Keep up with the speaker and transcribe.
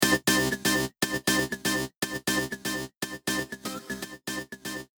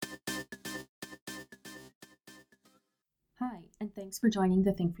Hi, and thanks for joining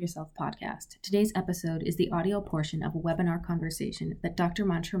the Think for Yourself podcast. Today's episode is the audio portion of a webinar conversation that Dr.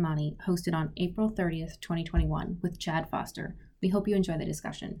 Manshramani hosted on April 30th, 2021 with Chad Foster. We hope you enjoy the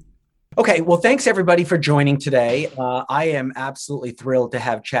discussion. Okay, well, thanks everybody for joining today. I am absolutely thrilled to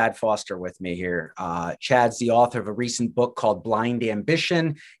have Chad Foster with me here. Chad's the author of a recent book called Blind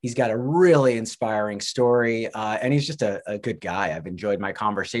Ambition. He's got a really inspiring story, and he's just a good guy. I've enjoyed my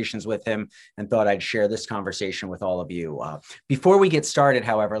conversations with him and thought I'd share this conversation with all of you. Before we get started,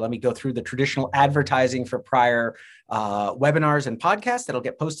 however, let me go through the traditional advertising for prior webinars and podcasts that'll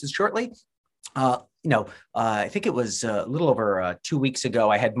get posted shortly. I think it was a little over 2 weeks ago,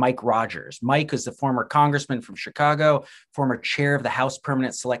 I had Mike Rogers. Mike is the former congressman from Chicago, former chair of the House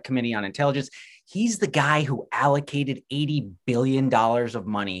Permanent Select Committee on Intelligence. He's the guy who allocated $80 billion of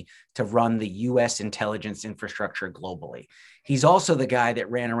money to run the U.S. intelligence infrastructure globally. He's also the guy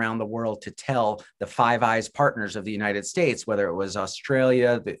that ran around the world to tell the Five Eyes partners of the United States, whether it was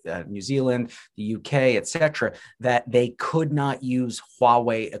Australia, New Zealand, the UK, et cetera, that they could not use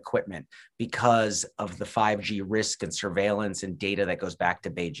Huawei equipment because of the 5G risk and surveillance and data that goes back to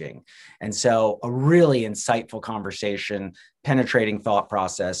Beijing. And so a really insightful conversation, penetrating thought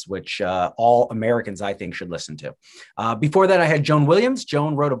process, which all Americans, I think, should listen to. Before that, I had Joan Williams.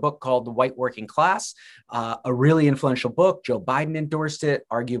 Joan wrote a book called The White Working Class, a really influential book. Joe Biden endorsed it,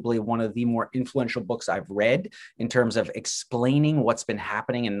 arguably one of the more influential books I've read in terms of explaining what's been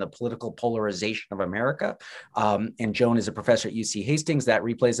happening in the political polarization of America. And Joan is a professor at UC Hastings. That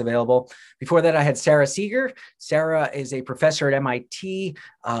replay is available. Before that, I had Sarah Seeger. Sarah is a professor at MIT,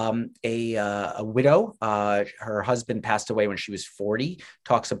 a widow. Her husband passed away when she was 40,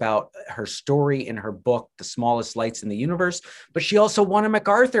 talks about her story in her book, The Smallest Lights in the Universe. But she also won a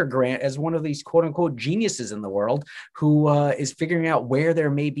MacArthur grant as one of these quote unquote geniuses in the world who is figuring out where there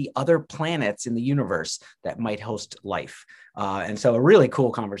may be other planets in the universe that might host life. And so a really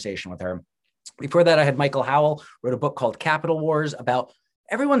cool conversation with her. Before that, I had Michael Howell, wrote a book called Capital Wars about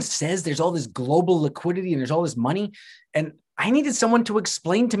everyone says there's all this global liquidity and there's all this money. And I needed someone to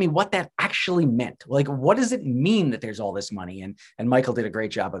explain to me what that actually meant. Like, what does it mean that there's all this money? And Michael did a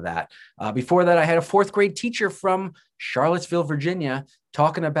great job of that. Before that, I had a fourth grade teacher from Charlottesville, Virginia,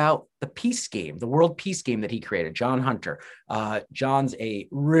 talking about the peace game, the world peace game that he created, John Hunter. John's a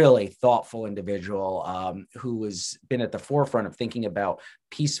really thoughtful individual who has been at the forefront of thinking about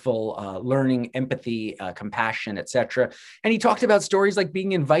peaceful learning, empathy, compassion, etc. And he talked about stories like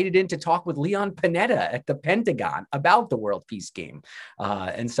being invited in to talk with Leon Panetta at the Pentagon about the world peace game.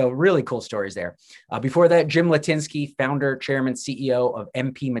 And so really cool stories there. Before that, Jim Latinsky, founder, chairman, CEO of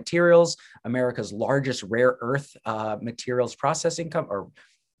MP Materials, America's largest rare earth materials processing or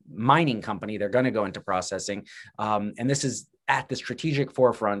mining company. They're going to go into processing. And this is at the strategic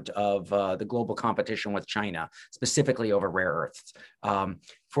forefront of the global competition with China, specifically over rare earths.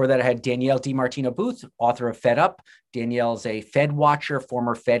 For that, I had Danielle DiMartino Booth, author of Fed Up. Danielle's a Fed watcher,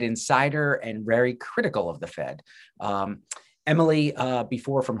 former Fed insider, and very critical of the Fed. Emily,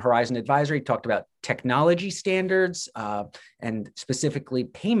 before from Horizon Advisory, talked about technology standards and specifically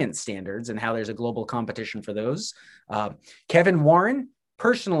payment standards and how there's a global competition for those. Kevin Warren,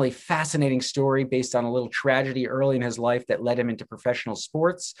 personally fascinating story based on a little tragedy early in his life that led him into professional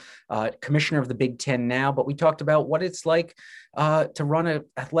sports, commissioner of the Big Ten now. But we talked about what it's like to run an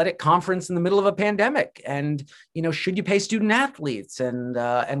athletic conference in the middle of a pandemic, and should you pay student athletes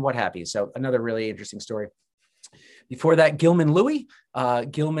and what have you. So another really interesting story. Before that, Gilman Louie.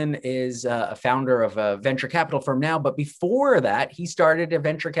 Gilman is a founder of a venture capital firm now, but before that, he started a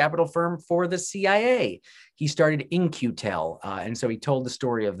venture capital firm for the CIA. He started In-Q-Tel, and so he told the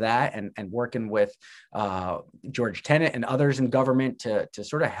story of that and working with George Tenet and others in government to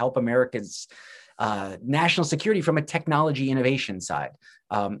sort of help Americans' national security from a technology innovation side.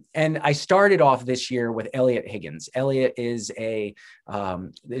 And I started off this year with Elliot Higgins. Elliot is the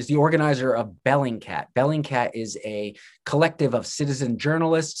organizer of Bellingcat. Bellingcat is a collective of citizen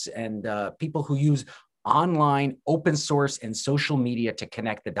journalists and people who use online, open source, and social media to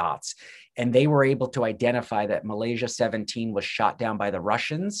connect the dots. And they were able to identify that Malaysia 17 was shot down by the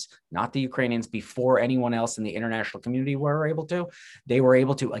Russians, not the Ukrainians, before anyone else in the international community were able to. They were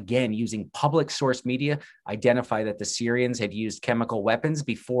able to, again, using public source media, identify that the Syrians had used chemical weapons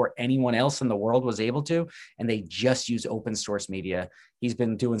before anyone else in the world was able to, and they just use open source media. He's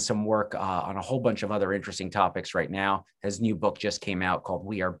been doing some work on a whole bunch of other interesting topics right now. His new book just came out called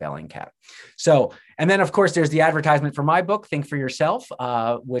We Are Bellingcat. So, and then of course, there's the advertisement for my book, Think for Yourself,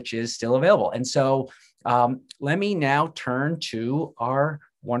 which is still available. And so let me now turn to our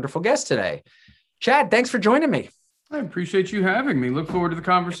wonderful guest today. Chad, thanks for joining me. I appreciate you having me. Look forward to the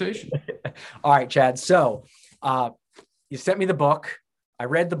conversation. All right, Chad. So you sent me the book. I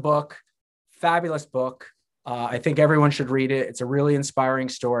read the book. Fabulous book. I think everyone should read it. It's a really inspiring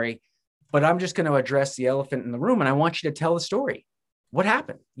story. But I'm just going to address the elephant in the room, and I want you to tell the story. What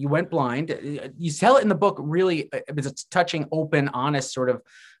happened? You went blind. You tell it in the book. Really, it's touching, open, honest, sort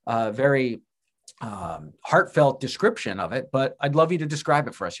of very heartfelt description of it. But I'd love you to describe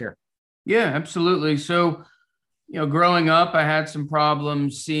it for us here. Yeah, absolutely. So, growing up, I had some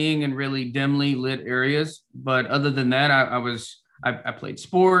problems seeing in really dimly lit areas. But other than that, I played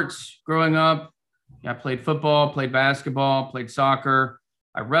sports growing up. I played football, played basketball, played soccer.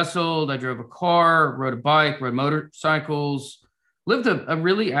 I wrestled. I drove a car, rode a bike, rode motorcycles, lived a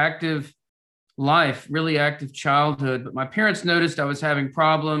really active life, really active childhood. But my parents noticed I was having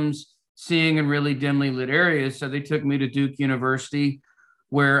problems seeing in really dimly lit areas. So they took me to Duke University,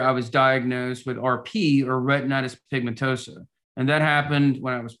 where I was diagnosed with RP, or retinitis pigmentosa. And that happened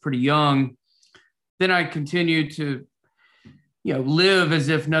when I was pretty young. Then I continued to live as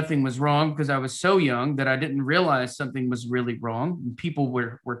if nothing was wrong, because I was so young that I didn't realize something was really wrong. And people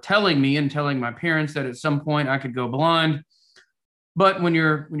were telling me and telling my parents that at some point I could go blind. But when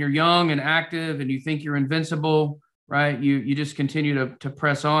you're young and active and you think you're invincible, right, you just continue to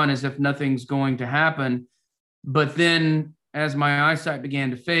press on as if nothing's going to happen. But then as my eyesight began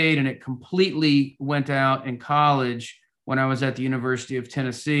to fade, and it completely went out in college when I was at the University of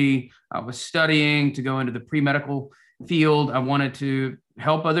Tennessee, I was studying to go into the pre-medical field. I wanted to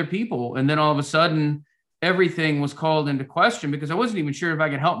help other people. And then all of a sudden, everything was called into question, because I wasn't even sure if I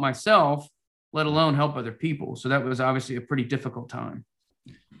could help myself, let alone help other people. So that was obviously a pretty difficult time.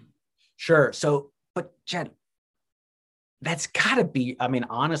 Sure. So, but Chad, that's gotta be, I mean,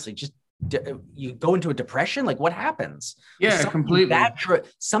 honestly, just you go into a depression. Like, what happens? Yeah, completely.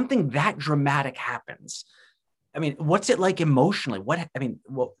 Something that dramatic happens. I mean, what's it like emotionally?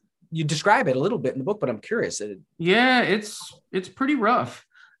 Well, you describe it a little bit in the book, but I'm curious. Yeah, it's pretty rough.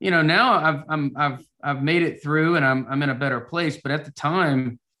 Now I've made it through, and I'm in a better place. But at the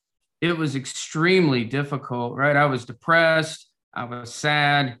time, it was extremely difficult, right? I was depressed. I was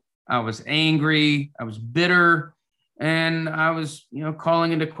sad. I was angry. I was bitter. And I was,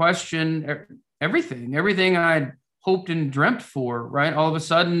 calling into question everything I'd hoped and dreamt for, right? All of a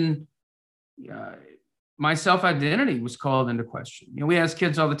sudden, my self-identity was called into question. We ask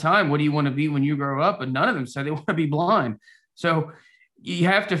kids all the time, what do you want to be when you grow up? And none of them say they want to be blind. So you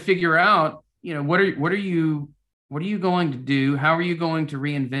have to figure out, what are you going to do? How are you going to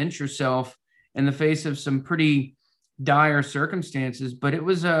reinvent yourself in the face of some pretty dire circumstances? But it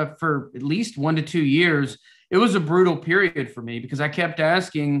was for at least 1 to 2 years, it was a brutal period for me, because I kept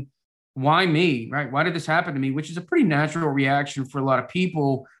asking, why me, right? Why did this happen to me? Which is a pretty natural reaction for a lot of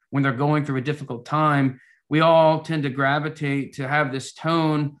people when they're going through a difficult time. We all tend to gravitate to have this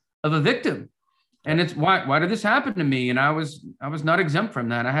tone of a victim. And it's why did this happen to me? And I was not exempt from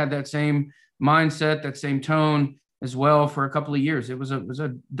that. I had that same mindset, that same tone as well for a couple of years. It was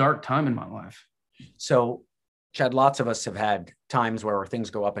a dark time in my life. So, Chad, lots of us have had times where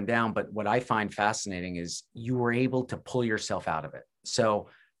things go up and down, but what I find fascinating is you were able to pull yourself out of it. So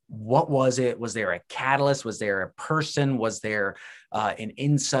what was it? Was there a catalyst? Was there a person? Was there an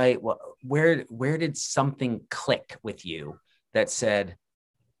insight? Where did something click with you that said,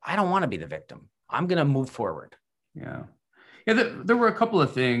 I don't want to be the victim. I'm going to move forward? Yeah. There were a couple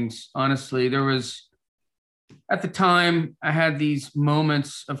of things, honestly. There was, at the time, I had these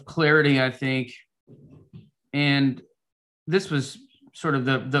moments of clarity, I think. And this was sort of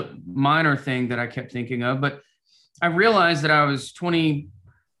the minor thing that I kept thinking of, but I realized that I was 22,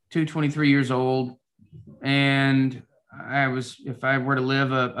 23 years old, and if I were to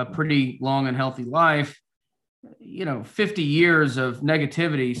live a pretty long and healthy life, 50 years of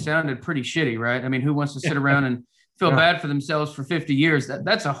negativity sounded pretty shitty, right? I mean, who wants to sit around and feel bad for themselves for 50 years?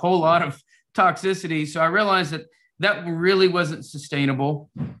 That's a whole lot of toxicity. So I realized that really wasn't sustainable.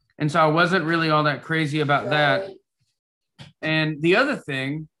 And so I wasn't really all that crazy about that. And the other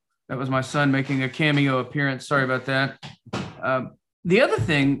thing, that was my son making a cameo appearance. Sorry about that. The other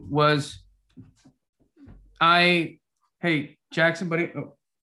thing was hey, Jackson, buddy. Oh,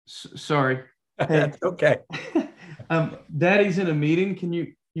 sorry. Hey. That's okay. Daddy's in a meeting.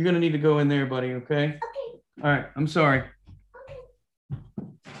 You're going to need to go in there, buddy. Okay. Okay. All right. I'm sorry.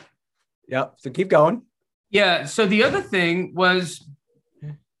 Yep. So keep going. Yeah. So the other thing was,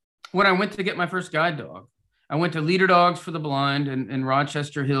 when I went to get my first guide dog, I went to Leader Dogs for the Blind in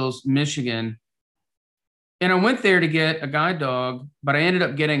Rochester Hills, Michigan. And I went there to get a guide dog, but I ended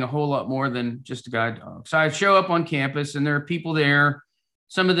up getting a whole lot more than just a guide dog. So I show up on campus, and there are people there.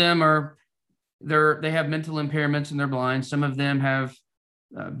 Some of them they have mental impairments and they're blind. Some of them have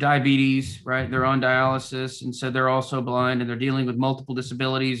diabetes, right? They're on dialysis. And so they're also blind and they're dealing with multiple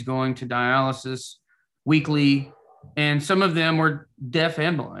disabilities, going to dialysis weekly. And some of them were deaf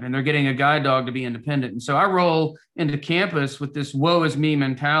and blind, and they're getting a guide dog to be independent. And so I roll into campus with this woe is me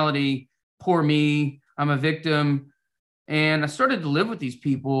mentality, poor me, I'm a victim. And I started to live with these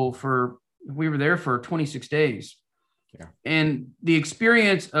people we were there for 26 days. Yeah. And the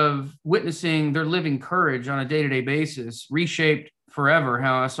experience of witnessing their living courage on a day-to-day basis reshaped forever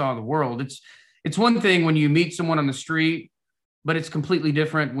how I saw the world. It's one thing when you meet someone on the street, but it's completely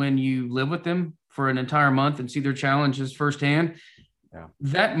different when you live with them for an entire month and see their challenges firsthand. Yeah.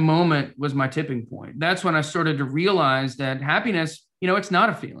 That moment was my tipping point. That's when I started to realize that happiness, it's not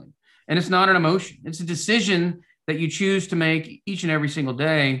a feeling and it's not an emotion. It's a decision that you choose to make each and every single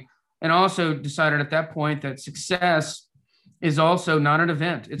day. And also decided at that point that success is also not an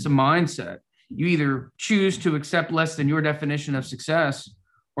event. It's a mindset. You either choose to accept less than your definition of success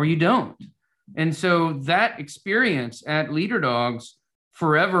or you don't. And so that experience at Leader Dogs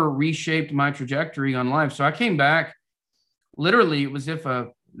forever reshaped my trajectory on life. So I came back, literally, it was as if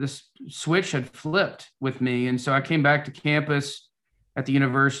this switch had flipped with me. And so I came back to campus at the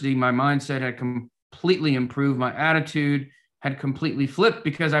university. My mindset had completely improved. My attitude had completely flipped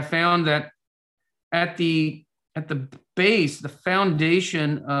because I found that at the base, the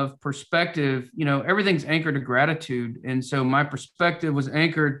foundation of perspective, everything's anchored to gratitude. And so my perspective was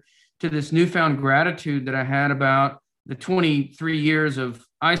anchored to this newfound gratitude that I had about the 23 years of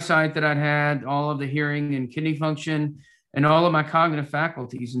eyesight that I'd had, all of the hearing and kidney function, and all of my cognitive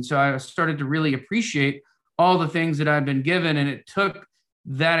faculties. And so I started to really appreciate all the things that I'd been given. And it took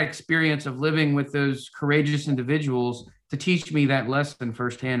that experience of living with those courageous individuals to teach me that lesson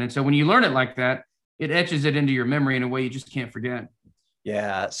firsthand. And so when you learn it like that, it etches it into your memory in a way you just can't forget.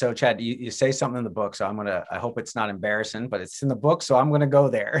 Yeah. So Chad, you say something in the book. So I hope it's not embarrassing, but it's in the book. So I'm going to go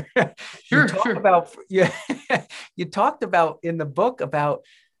there. Sure. You talked about in the book about,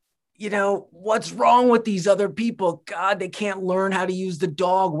 what's wrong with these other people? God, they can't learn how to use the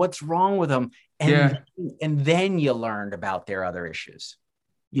dog. What's wrong with them? And then you learned about their other issues.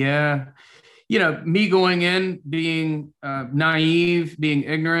 Yeah. Me going in, being naive, being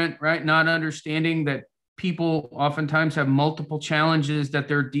ignorant, right? Not understanding that people oftentimes have multiple challenges that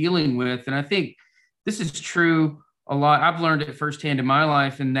they're dealing with. And I think this is true a lot. I've learned it firsthand in my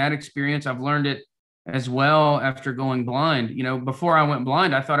life. And that experience, I've learned it as well after going blind. Before I went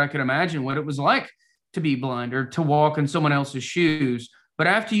blind, I thought I could imagine what it was like to be blind or to walk in someone else's shoes. But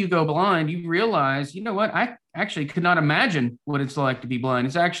after you go blind, you realize, what? I actually could not imagine what it's like to be blind.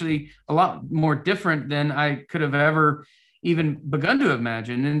 It's actually a lot more different than I could have ever even begun to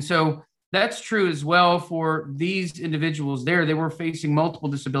imagine. And so that's true as well for these individuals there. They were facing multiple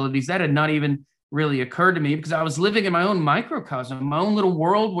disabilities. That had not even really occurred to me because I was living in my own microcosm, my own little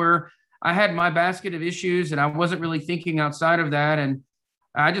world where I had my basket of issues and I wasn't really thinking outside of that. And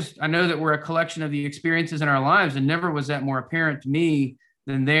I know that we're a collection of the experiences in our lives, and never was that more apparent to me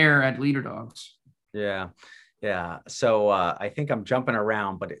than there at Leader Dogs. Yeah. Yeah. So I think I'm jumping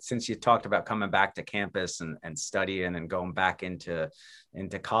around, but since you talked about coming back to campus and studying and going back into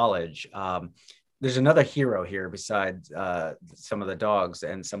college, there's another hero here besides some of the dogs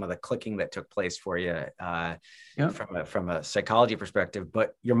and some of the clicking that took place for you from a psychology perspective.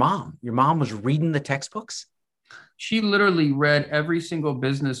 But your mom was reading the textbooks. She literally read every single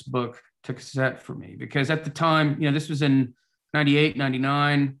business book to cassette for me, because at the time, this was in 98,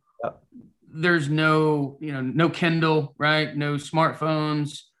 99. Yep. There's no Kindle, right? No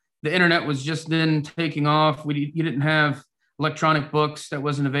smartphones. The internet was just then taking off. You didn't have electronic books. That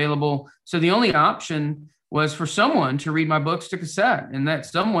wasn't available. So the only option was for someone to read my books to cassette. And that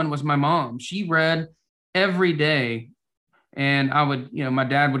someone was my mom. She read every day. And I would, my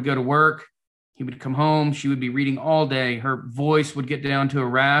dad would go to work. He would come home. She would be reading all day. Her voice would get down to a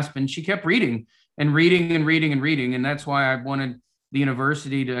rasp, and she kept reading and reading and reading and reading. And that's why I wanted the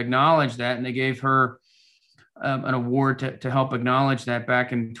university to acknowledge that. And they gave her an award to help acknowledge that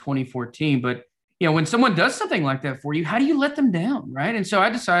back in 2014. But, when someone does something like that for you, how do you let them down? Right. And so I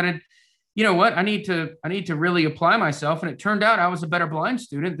decided, I need to really apply myself. And it turned out I was a better blind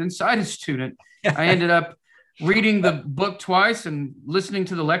student than sighted student. I ended up reading the book twice and listening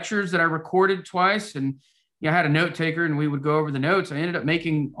to the lectures that I recorded twice. And I had a note taker and we would go over the notes. I ended up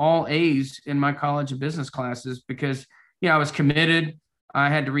making all A's in my college of business classes because, I was committed. I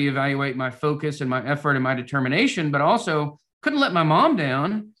had to reevaluate my focus and my effort and my determination, but also couldn't let my mom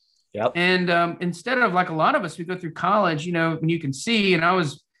down. Yep. And instead of, like a lot of us, we go through college, when you can see, and I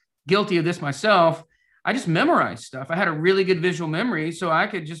was guilty of this myself, I just memorized stuff. I had a really good visual memory, so I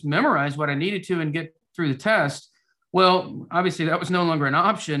could just memorize what I needed to and get through the test. Well, obviously that was no longer an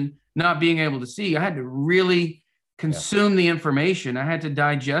option, not being able to see. I had to really consume the information. I had to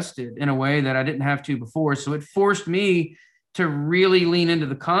digest it in a way that I didn't have to before. So it forced me to really lean into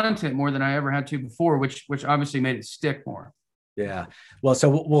the content more than I ever had to before, which obviously made it stick more. Yeah. Well, so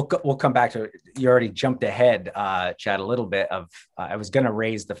we'll come back to, you already jumped ahead, Chad, a little bit of, I was going to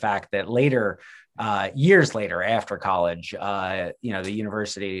raise the fact that later, years later after college, the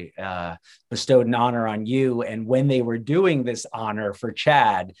university bestowed an honor on you. And when they were doing this honor for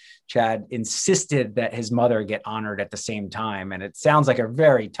Chad insisted that his mother get honored at the same time. And it sounds like a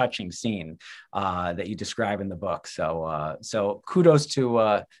very touching scene that you describe in the book. So kudos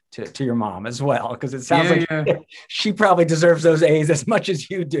to your mom as well, because it sounds she probably deserves those A's as much as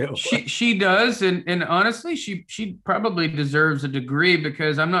you do. She does, and honestly, she probably deserves a degree,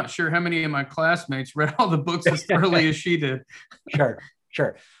 because I'm not sure how many of my classmates read all the books as thoroughly as she did.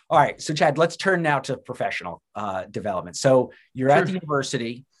 Sure. All right, so Chad, let's turn now to professional development. So you're at the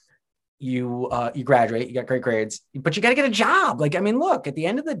university. You graduate, you got great grades, but you got to get a job. Like, I mean, look, at the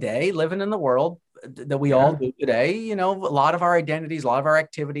end of the day, living in the world that we all do today, a lot of our identities, a lot of our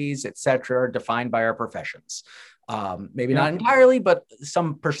activities, et cetera, are defined by our professions. Maybe not entirely, but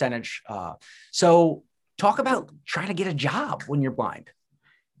some percentage. So talk about trying to get a job when you're blind.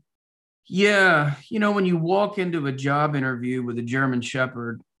 Yeah. When you walk into a job interview with a German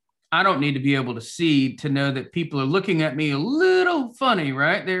Shepherd, I don't need to be able to see to know that people are looking at me a little funny,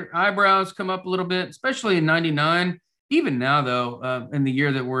 right? Their eyebrows come up a little bit, especially in 99. Even now, though, in the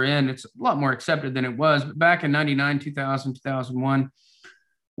year that we're in, it's a lot more accepted than it was. But back in 99, 2000, 2001,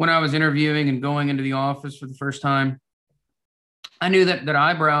 when I was interviewing and going into the office for the first time, I knew that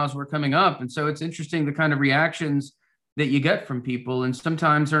eyebrows were coming up. And so it's interesting the kind of reactions that you get from people. And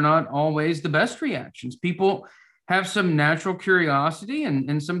sometimes they're not always the best reactions. People have some natural curiosity,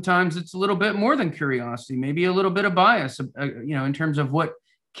 and sometimes it's a little bit more than curiosity, maybe a little bit of bias, in terms of what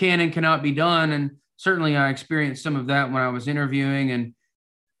can and cannot be done. And certainly I experienced some of that when I was interviewing. And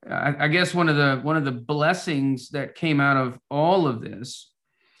I guess one of the blessings that came out of all of this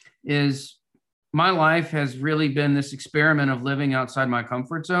is my life has really been this experiment of living outside my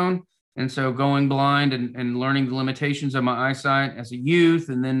comfort zone. And so going blind and learning the limitations of my eyesight as a youth,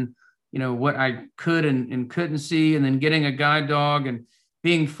 and then what I could and couldn't see, and then getting a guide dog and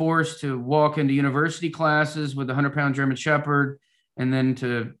being forced to walk into university classes with a 100-pound German Shepherd, and then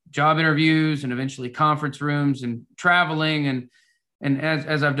to job interviews and eventually conference rooms and traveling. And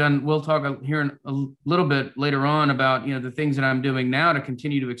as I've done, we'll talk here a little bit later on about, the things that I'm doing now to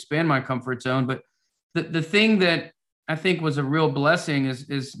continue to expand my comfort zone. But the thing that I think was a real blessing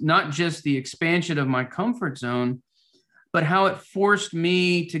is not just the expansion of my comfort zone, but how it forced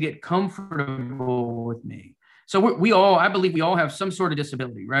me to get comfortable with me. So I believe we all have some sort of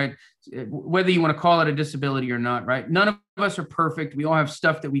disability, right? Whether you want to call it a disability or not, right? None of us are perfect. We all have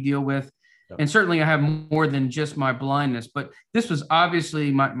stuff that we deal with. And certainly I have more than just my blindness, but this was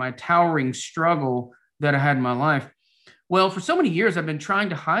obviously my towering struggle that I had in my life. Well, for so many years, I've been trying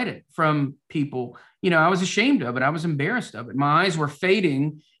to hide it from people. I was ashamed of it. I was embarrassed of it. My eyes were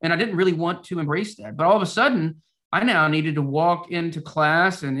fading, and I didn't really want to embrace that. But all of a sudden, I now needed to walk into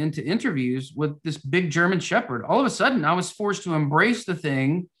class and into interviews with this big German Shepherd. All of a sudden, I was forced to embrace the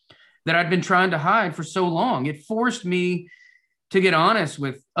thing that I'd been trying to hide for so long. It forced me to get honest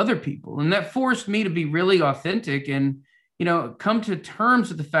with other people. And that forced me to be really authentic and, come to terms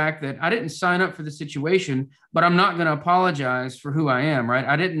with the fact that I didn't sign up for the situation, but I'm not going to apologize for who I am, right?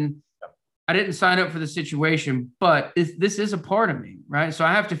 I didn't sign up for the situation, but this is a part of me, right? So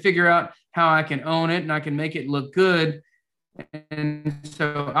I have to figure out how I can own it and I can make it look good. And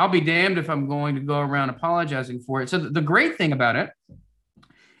so I'll be damned if I'm going to go around apologizing for it. So the great thing about it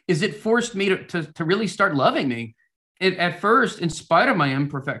is it forced me to really start loving me. At first, in spite of my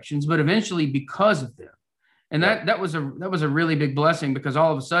imperfections, but eventually because of them. And that was a really big blessing, because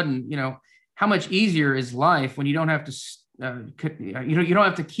all of a sudden, how much easier is life when you don't have to, you don't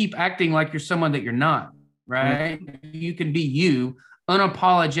have to keep acting like you're someone that you're not, right? Mm-hmm. You can be you,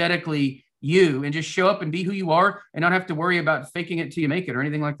 unapologetically you, and just show up and be who you are and not have to worry about faking it till you make it or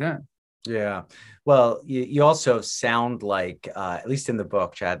anything like that. Yeah. Well, you also sound like, at least in the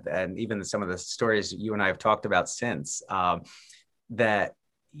book, Chad, and even some of the stories you and I have talked about since, that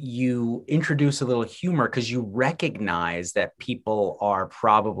you introduce a little humor because you recognize that people are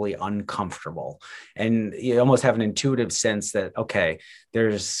probably uncomfortable, and you almost have an intuitive sense that, okay,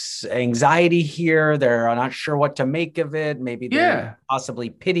 there's anxiety here. They're not sure what to make of it. Maybe there's possibly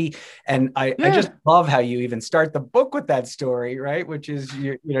pity. And I just love how you even start the book with that story, right? Which is,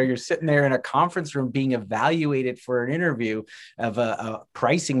 you're sitting there in a conference room being evaluated for an interview of a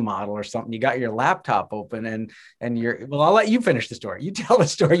pricing model or something. You got your laptop open and well, I'll let you finish the story. You tell the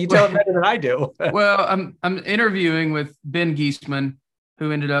story. You tell it better than I do. Well, I'm interviewing with Ben Geisman,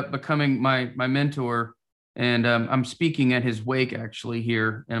 who ended up becoming my mentor. And I'm speaking at his wake actually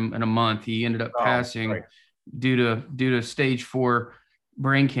here in a month. He ended up passing due to stage 4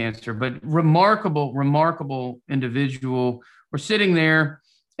 brain cancer, but remarkable individual. We're sitting there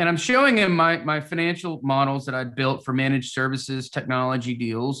and I'm showing him my financial models that I built for managed services, technology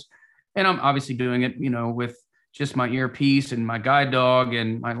deals. And I'm obviously doing it, with just my earpiece and my guide dog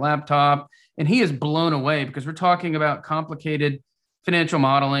and my laptop. And he is blown away because we're talking about complicated financial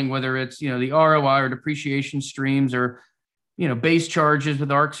modeling, whether it's, the ROI or depreciation streams or, base charges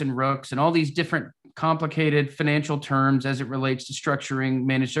with ARCs and ROOCs and all these different complicated financial terms as it relates to structuring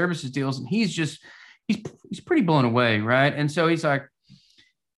managed services deals. And he's pretty blown away. Right. And so he's like,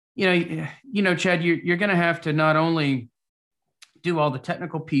 Chad, you're going to have to not only do all the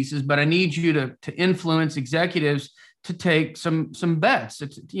technical pieces, but I need you to influence executives to take some bets,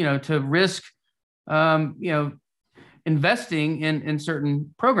 to risk, investing in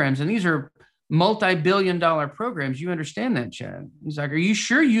certain programs. And these are multi-billion-dollar programs. You understand that, Chad? He's like, are you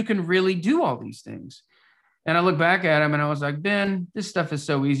sure you can really do all these things? And I look back at him and I was like, Ben, this stuff is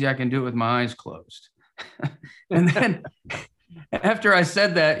so easy. I can do it with my eyes closed. And then after I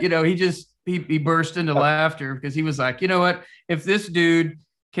said that, he burst into laughter because he was like, you know what, if this dude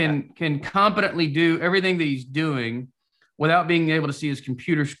can competently do everything that he's doing without being able to see his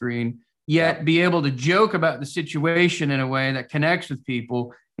computer screen, yet be able to joke about the situation in a way that connects with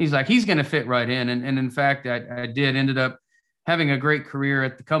people, he's like, he's going to fit right in. And in fact, I ended up having a great career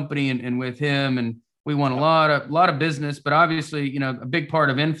at the company and with him. And we won a lot of business, but obviously, a big part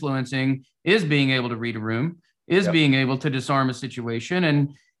of influencing is being able to read a room, is being able to disarm a situation.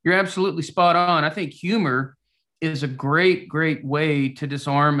 And you're absolutely spot on. I think humor is a great way to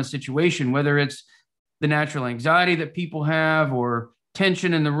disarm a situation, whether it's the natural anxiety that people have or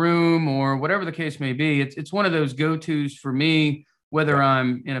tension in the room or whatever the case may be. It's one of those go-tos for me, whether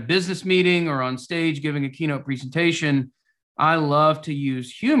I'm in a business meeting or on stage giving a keynote presentation. I love to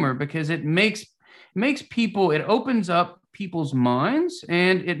use humor because it makes people, it opens up people's minds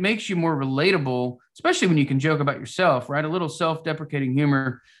and it makes you more relatable, especially when you can joke about yourself, right? A little self-deprecating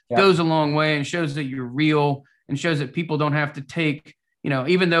humor goes a long way and shows that you're real and shows that people don't have to take,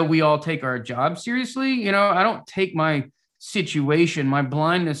 even though we all take our job seriously, I don't take my situation, my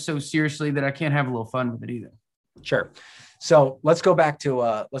blindness so seriously that I can't have a little fun with it either. Sure. So let's go back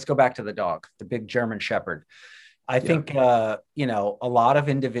to the dog, the big German Shepherd. I think, a lot of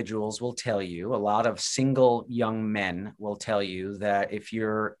individuals will tell you, a lot of single young men will tell you that if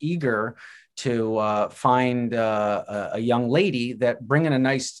you're eager to find a young lady, that bringing a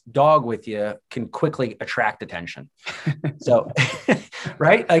nice dog with you can quickly attract attention. So,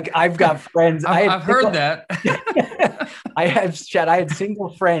 right? Like I've got friends. I've heard that. I had single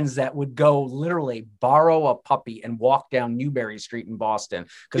friends that would go literally borrow a puppy and walk down Newbury Street in Boston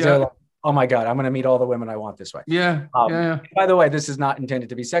because they're like, oh my God, I'm going to meet all the women I want this way. Yeah. By the way, this is not intended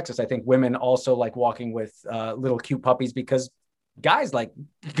to be sexist. I think women also like walking with little cute puppies because guys like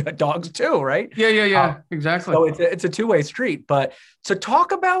dogs too, right? Yeah. Exactly. So it's a two-way street. But so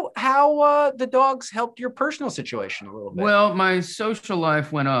talk about how the dogs helped your personal situation a little bit. Well, my social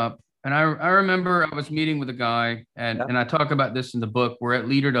life went up. And I remember I was meeting with a guy and I talk about this in the book. We're at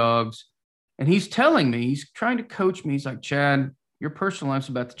Leader Dogs and he's telling me, he's trying to coach me. He's like, Chad, your personal life's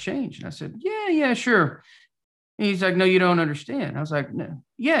about to change. And I said, yeah, sure. And he's like, no, you don't understand. I was like, no,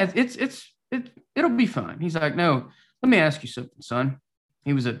 yeah, it'll be fine. He's like, no, let me ask you something, son.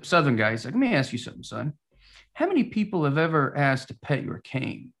 He was a Southern guy. He's like, let me ask you something, son. How many people have ever asked to pet your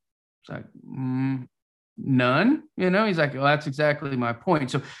cane? It's like, none, he's like, well, that's exactly my point.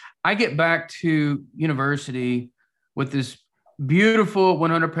 So I get back to university with this beautiful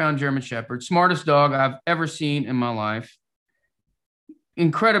 100-pound German Shepherd, smartest dog I've ever seen in my life.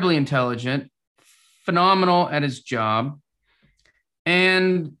 Incredibly intelligent, phenomenal at his job.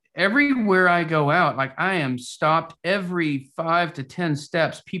 And everywhere I go out, like I am stopped every 5 to 10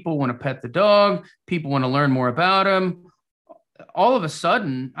 steps. People want to pet the dog. People want to learn more about him. All of a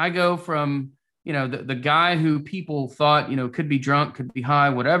sudden, I go from, the guy who people thought, could be drunk, could be high,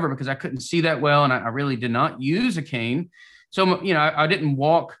 whatever, because I couldn't see that well. And I really did not use a cane So, I didn't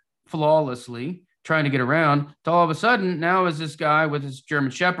walk flawlessly trying to get around. To all of a sudden, now is this guy with his German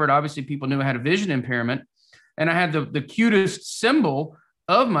Shepherd. Obviously, people knew I had a vision impairment. And I had the cutest symbol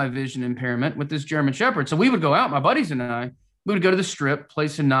of my vision impairment with this German Shepherd. So we would go out, my buddies and I, we would go to the Strip,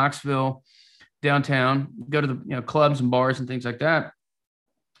 place in Knoxville, downtown, go to the clubs and bars and things like that.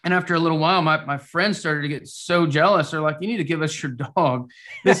 And after a little while, my friends started to get so jealous. They're like, you need to give us your dog.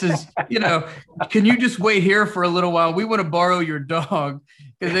 This is, can you just wait here for a little while? We want to borrow your dog,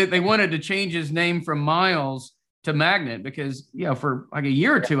 because they wanted to change his name from Miles to Magnet, because, for like a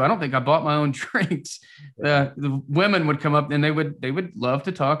year or two, I don't think I bought my own drinks. The women would come up and they would love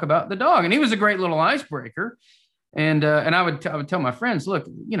to talk about the dog. And he was a great little icebreaker. And I would tell my friends, look,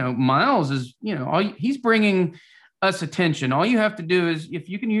 Miles is, he's bringing us attention. All you have to do is, if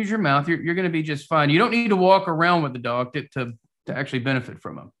you can use your mouth, you're going to be just fine. You don't need to walk around with the dog to actually benefit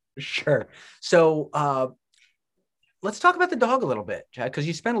from him. Sure. So let's talk about the dog a little bit, Chad, because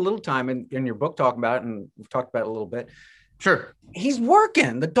you spent a little time in your book talking about it, and we've talked about it a little bit. Sure. He's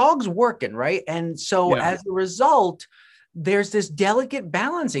working. The dog's working, right? And so as a result, there's this delicate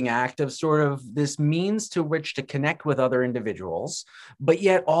balancing act of sort of this means to which to connect with other individuals, but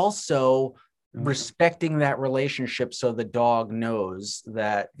yet also respecting that relationship, so the dog knows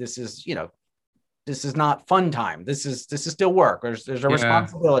that this is not fun time. This is still work. There's a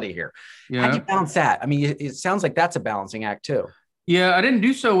responsibility here. Yeah. How'd you balance that? I mean, it sounds like that's a balancing act too. Yeah, I didn't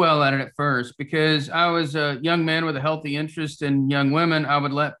do so well at it at first, because I was a young man with a healthy interest in young women. I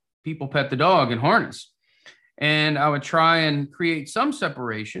would let people pet the dog in harness, and I would try and create some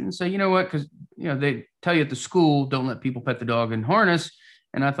separation and say, you know what, because they tell you at the school, don't let people pet the dog in harness.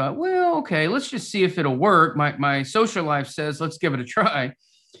 And I thought, well, okay, let's just see if it'll work. My social life says, let's give it a try.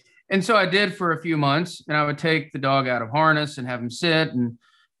 And so I did for a few months, and I would take the dog out of harness and have him sit.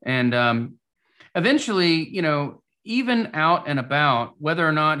 And eventually, even out and about, whether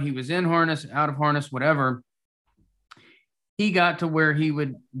or not he was in harness, out of harness, whatever, he got to where he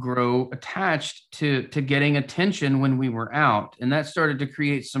would grow attached to getting attention when we were out. And that started to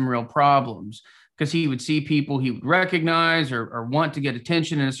create some real problems, because he would see people he would recognize or want to get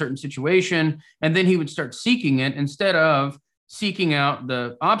attention in a certain situation. And then he would start seeking it instead of seeking out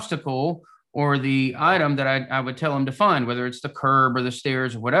the obstacle or the item that I would tell him to find, whether it's the curb or the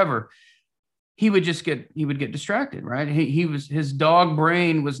stairs or whatever. He would get distracted, right? His dog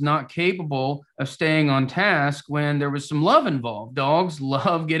brain was not capable of staying on task when there was some love involved. Dogs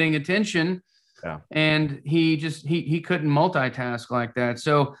love getting attention. Yeah. And he couldn't multitask like that.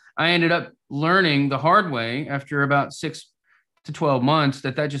 So I ended up learning the hard way after about 6 to 12 months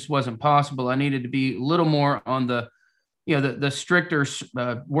that just wasn't possible. I needed to be a little more on the stricter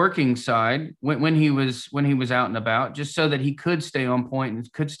working side when he was out and about, just so that he could stay on point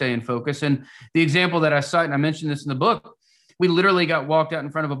and could stay in focus. And the example that I cite, and I mentioned this in the book, we literally got walked out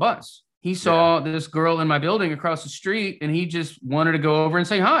in front of a bus. He saw this girl in my building across the street, and he just wanted to go over and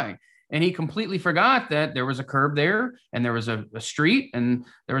say hi. And he completely forgot that there was a curb there, and there was a street, and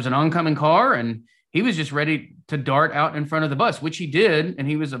there was an oncoming car, and he was just ready to dart out in front of the bus, which he did. And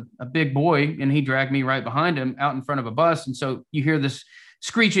he was a big boy, and he dragged me right behind him out in front of a bus. And so you hear this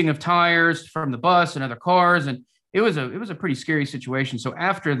screeching of tires from the bus and other cars. And it was a pretty scary situation. So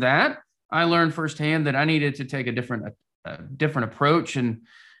after that, I learned firsthand that I needed to take a different approach. And,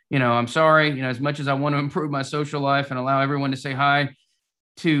 I'm sorry, as much as I want to improve my social life and allow everyone to say hi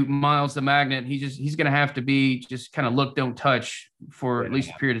to Miles the Magnet, he's going to have to be just kind of look, don't touch for at least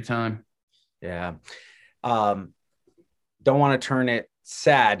a period of time. Yeah. Don't want to turn it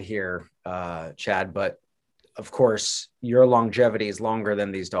sad here, Chad, but of course your longevity is longer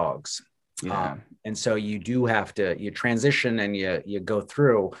than these dogs. Yeah. And so you do have to, you transition and you go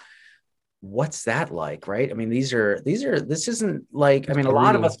through. What's that like? Right. I mean, this isn't like, I mean, a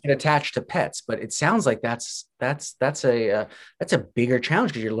lot of us get attached to pets, but it sounds like that's a bigger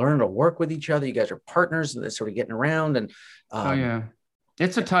challenge, because you're learning to work with each other. You guys are partners and sort of getting around and,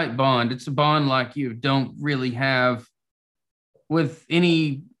 it's a tight bond. It's a bond like you don't really have with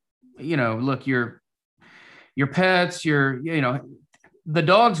any, look, your pets, the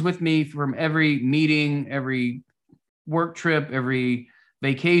dog's with me from every meeting, every work trip, every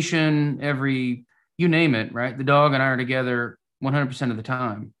vacation, you name it, right? The dog and I are together 100% of the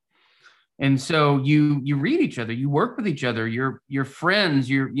time. And so you read each other, you work with each other, your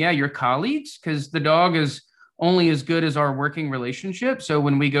friends, your colleagues, because the dog is only as good as our working relationship. So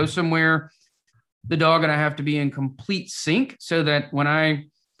when we go somewhere, the dog and I have to be in complete sync, so that when I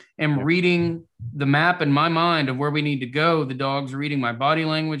am reading the map in my mind of where we need to go, the dog's reading my body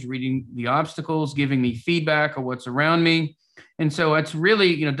language, reading the obstacles, giving me feedback of what's around me. And so it's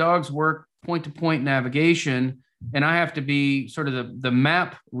really, dogs work point-to-point navigation and I have to be sort of the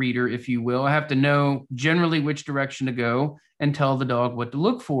map reader, if you will. I have to know generally which direction to go and tell the dog what to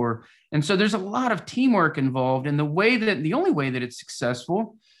look for. And so there's a lot of teamwork involved. And the only way that it's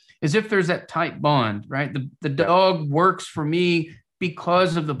successful is if there's that tight bond, right? The dog works for me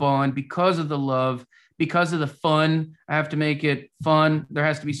because of the bond, because of the love, because of the fun. I have to make it fun. There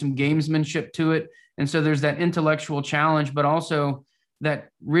has to be some gamesmanship to it. And so there's that intellectual challenge, but also that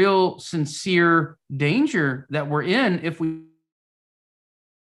real sincere danger that we're in if we.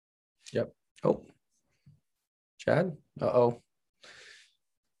 Yep. Oh, Chad. Uh-oh.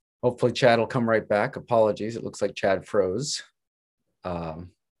 Hopefully Chad will come right back. Apologies. It looks like Chad froze.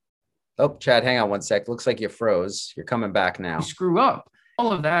 Oh, Chad, hang on one sec. Looks like you froze. You're coming back now. Screw up.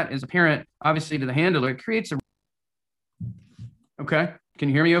 All of that is apparent, obviously, to the handler. It creates a. Okay. Can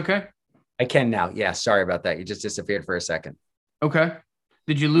you hear me okay? I can now. Yeah. Sorry about that. You just disappeared for a second. Okay.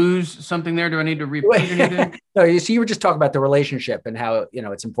 Did you lose something there? Do I need to repeat anything? No, you were just talking about the relationship and how,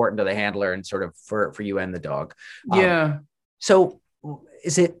 it's important to the handler and sort of for you and the dog. Yeah. So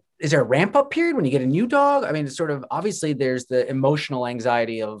is there a ramp up period when you get a new dog? I mean, it's sort of, obviously there's the emotional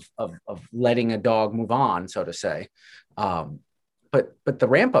anxiety of letting a dog move on, so to say. But the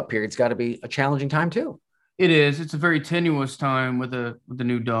ramp up period's got to be a challenging time too. It is. It's a very tenuous time with the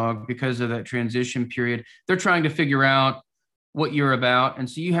new dog because of that transition period. They're trying to figure out what you're about. And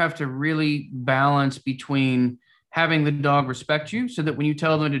so you have to really balance between having the dog respect you so that when you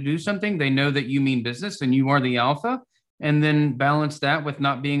tell them to do something, they know that you mean business and you are the alpha, and then balance that with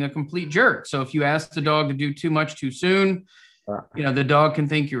not being a complete jerk. So if you ask the dog to do too much too soon, the dog can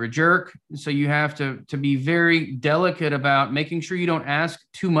think you're a jerk. So you have to be very delicate about making sure you don't ask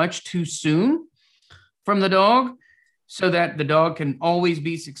too much too soon from the dog so that the dog can always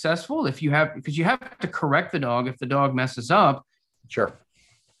be successful because you have to correct the dog if the dog messes up. Sure.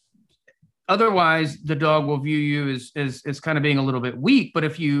 Otherwise, the dog will view you as kind of being a little bit weak. But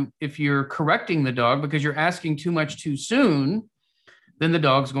if you're correcting the dog because you're asking too much too soon, then the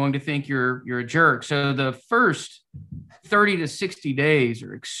dog's going to think you're a jerk. So the first 30 to 60 days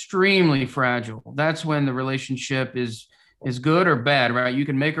are extremely fragile. That's when the relationship is good or bad, right? You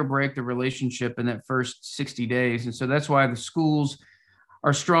can make or break the relationship in that first 60 days. And so that's why the schools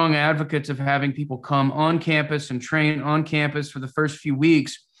are strong advocates of having people come on campus and train on campus for the first few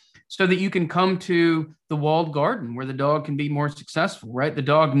weeks so that you can come to the walled garden where the dog can be more successful, right? The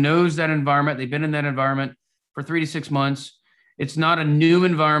dog knows that environment. They've been in that environment for 3 to 6 months. It's not a new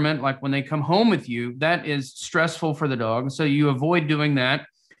environment. Like when they come home with you, that is stressful for the dog. So you avoid doing that.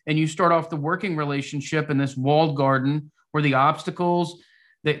 And you start off the working relationship in this walled garden where the obstacles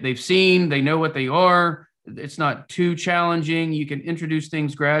they've seen, they know what they are. It's not too challenging. You can introduce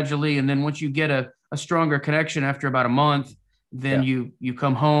things gradually. And then once you get a stronger connection after about a month, then you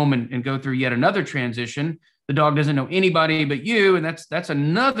come home and go through yet another transition. The dog doesn't know anybody but you. And that's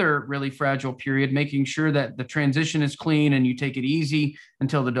another really fragile period, making sure that the transition is clean and you take it easy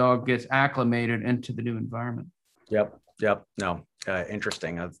until the dog gets acclimated into the new environment. Yep. No,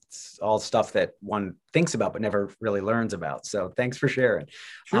 interesting. It's all stuff that one thinks about, but never really learns about. So thanks for sharing.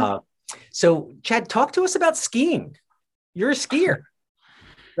 Sure. So Chad, talk to us about skiing. You're a skier,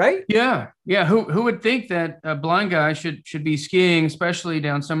 right? Yeah. Who would think that a blind guy should be skiing, especially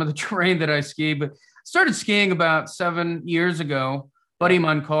down some of the terrain that I ski? But I started skiing about 7 years ago. A buddy of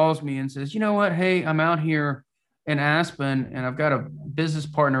mine calls me and says, you know what? Hey, I'm out here in Aspen and I've got a business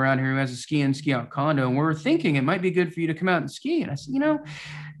partner around here who has a ski in, ski out condo. And we're thinking it might be good for you to come out and ski. And I said, it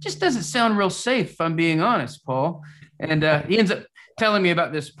just doesn't sound real safe, if I'm being honest, Paul. And he ends up telling me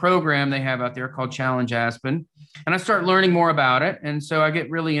about this program they have out there called Challenge Aspen. And I start learning more about it. And so I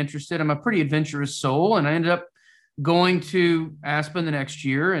get really interested. I'm a pretty adventurous soul. And I ended up going to Aspen the next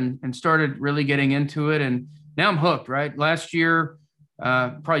year and started really getting into it. And now I'm hooked, right? Last year,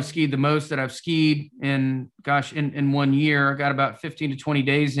 probably skied the most that I've skied in 1 year. I got about 15 to 20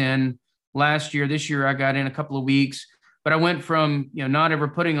 days in last year. This year I got in a couple of weeks, but I went from, not ever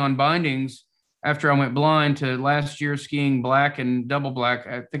putting on bindings after I went blind to last year skiing black and double black.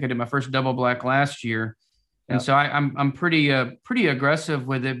 I think I did my first double black last year. And so I'm pretty aggressive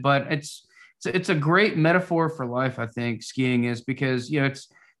with it, but it's a great metaphor for life. I think skiing is because, it's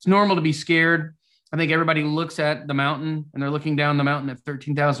normal to be scared. I think everybody looks at the mountain and they're looking down the mountain at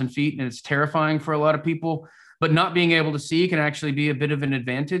 13,000 feet and it's terrifying for a lot of people, but not being able to see can actually be a bit of an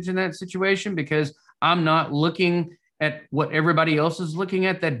advantage in that situation because I'm not looking at what everybody else is looking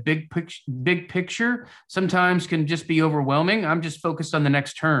at. That big picture sometimes can just be overwhelming. I'm just focused on the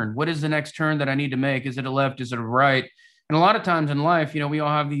next turn. What is the next turn that I need to make? Is it a left? Is it a right? And a lot of times in life, we all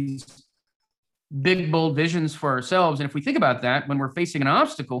have these big, bold visions for ourselves. And if we think about that, when we're facing an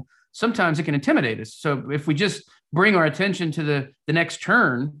obstacle, sometimes it can intimidate us. So if we just bring our attention to the next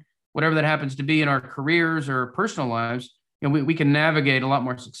turn, whatever that happens to be in our careers or personal lives, we can navigate a lot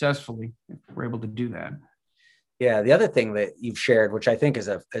more successfully if we're able to do that. Yeah, the other thing that you've shared, which I think is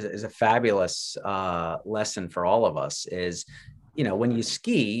a fabulous lesson for all of us, is, when you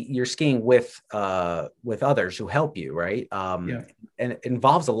ski, you're skiing with others who help you, right? And it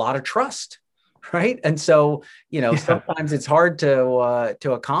involves a lot of trust, right? And so, sometimes it's hard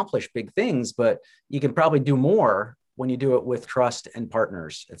to accomplish big things, but you can probably do more when you do it with trust and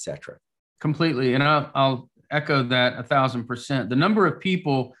partners, et cetera. Completely, and I'll echo that 1,000%. The number of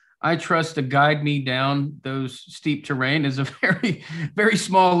people I trust to guide me down those steep terrain is a very, very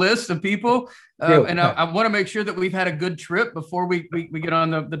small list of people. And I want to make sure that we've had a good trip before we get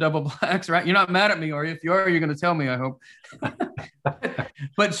on the double blacks, right? You're not mad at me, are you? If you are, you're going to tell me, I hope.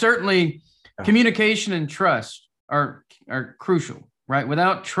 But certainly communication and trust are crucial, right?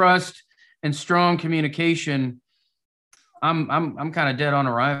 Without trust and strong communication, I'm kind of dead on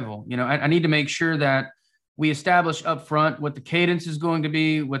arrival. I need to make sure that we establish up front what the cadence is going to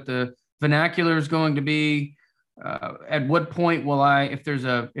be, what the vernacular is going to be. At what point will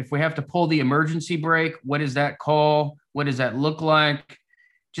if we have to pull the emergency brake, what is that call? What does that look like?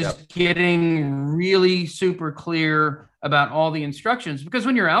 Just getting really super clear about all the instructions, because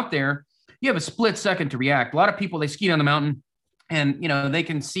when you're out there, you have a split second to react. A lot of people, they ski down the mountain and, they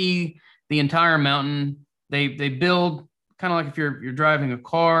can see the entire mountain. They build, kind of like if you're driving a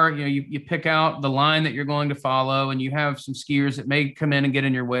car, you pick out the line that you're going to follow, and you have some skiers that may come in and get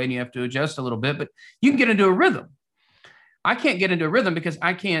in your way and you have to adjust a little bit, but you can get into a rhythm. I can't get into a rhythm because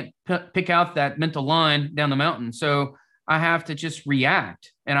I can't pick out that mental line down the mountain. So I have to just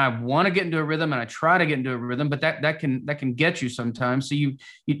react, and I want to get into a rhythm, and I try to get into a rhythm, but that can get you sometimes. So you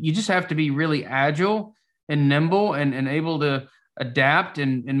just have to be really agile and nimble and able to adapt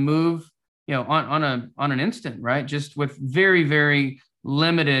and move on an instant, right? Just with very, very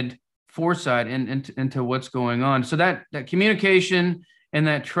limited foresight into what's going on. So that communication and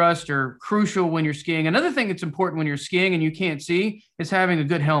that trust are crucial when you're skiing. Another thing that's important when you're skiing and you can't see is having a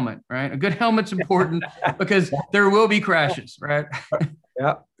good helmet, right? A good helmet's important because there will be crashes, right?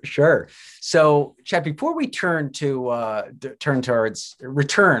 Yeah, sure. So, Chad, before we return towards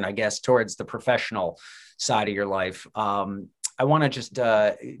the professional side of your life, I want to just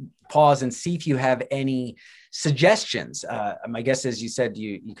pause and see if you have any suggestions. My guess is you said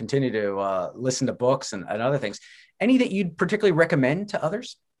you continue to listen to books and other things. Any that you'd particularly recommend to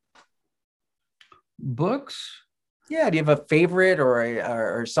others? Books? Yeah. Do you have a favorite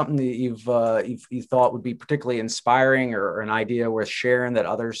or something that you thought would be particularly inspiring or an idea worth sharing that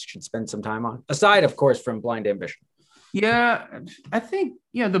others should spend some time on? Aside, of course, from Blind Ambition. Yeah, I think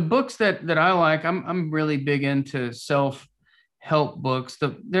the books that I like. I'm really big into self-help books.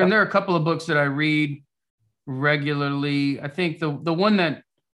 There are a couple of books that I read regularly. I think the one that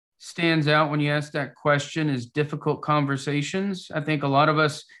stands out when you ask that question is Difficult Conversations. I think a lot of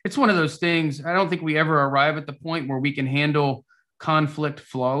us, it's one of those things, I don't think we ever arrive at the point where we can handle conflict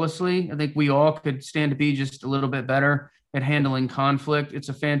flawlessly. I think we all could stand to be just a little bit better at handling conflict. It's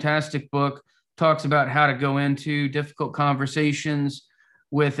a fantastic book, talks about how to go into difficult conversations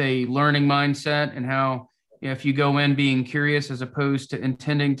with a learning mindset, and how if you go in being curious as opposed to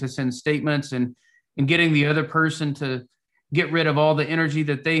intending to send statements, and getting the other person to get rid of all the energy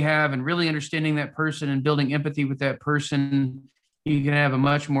that they have and really understanding that person and building empathy with that person, you can have a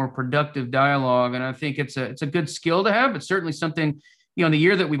much more productive dialogue. And I think it's a good skill to have, but certainly something, in the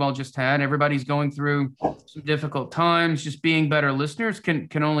year that we've all just had, everybody's going through some difficult times. Just being better listeners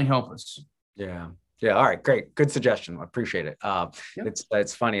can only help us. Yeah. Yeah. All right. Great. Good suggestion. I appreciate it. Yep.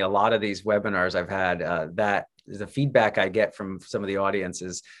 It's funny. A lot of these webinars I've had, that the feedback I get from some of the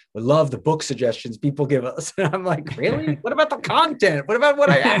audiences, we love the book suggestions people give us. And I'm like, really? What about the content? What about what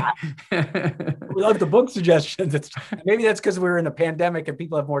I have? We love the book suggestions. Maybe that's because we're in a pandemic and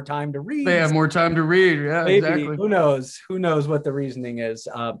people have more time to read. They have more time to read. Yeah, maybe. Exactly. Who knows what the reasoning is.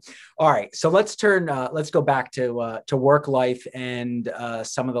 All right. So let's go back to work life and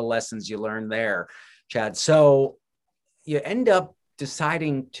some of the lessons you learned there, Chad. So you end up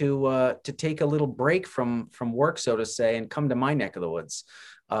deciding to take a little break from work, so to say, and come to my neck of the woods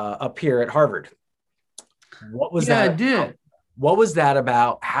up here at Harvard. What was that? I did. What was that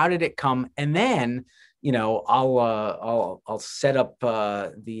about? How did it come? And then, I'll set up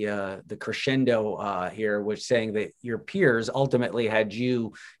the crescendo here, which saying that your peers ultimately had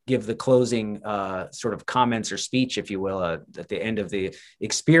you give the closing sort of comments or speech, if you will, at the end of the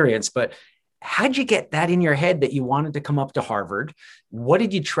experience. But how'd you get that in your head that you wanted to come up to Harvard? What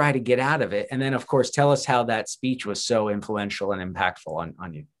did you try to get out of it? And then, of course, tell us how that speech was so influential and impactful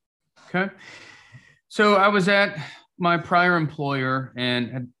on you. Okay. So I was at my prior employer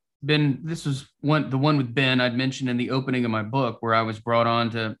and had been, this was the one with Ben I'd mentioned in the opening of my book, where I was brought on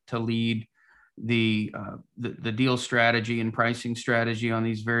to lead the deal strategy and pricing strategy on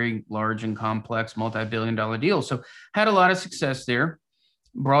these very large and complex multi-billion-dollar deals. So had a lot of success there,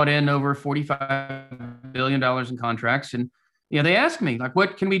 brought in over $45 billion in contracts. And they asked me, like,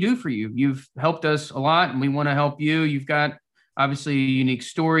 what can we do for you? You've helped us a lot and we want to help you. You've got obviously a unique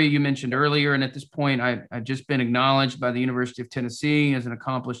story you mentioned earlier. And at this point, I'd just been acknowledged by the University of Tennessee as an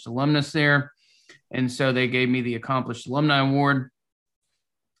accomplished alumnus there. And so they gave me the Accomplished Alumni Award.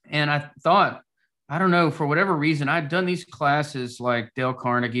 And I thought, I don't know, for whatever reason, I'd done these classes like Dale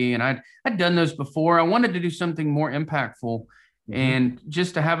Carnegie, and I'd done those before. I wanted to do something more impactful and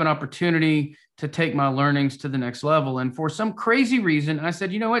just to have an opportunity to take my learnings to the next level. And for some crazy reason, I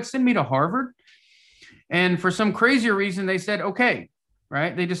said, you know what, send me to Harvard. And for some crazier reason, they said, okay,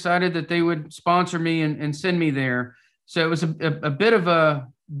 right? They decided that they would sponsor me and send me there. So it was a bit of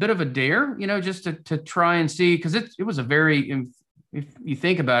a dare, just to try and see, because it was a very, if you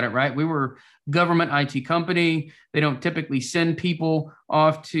think about it, right? We were government IT company. They don't typically send people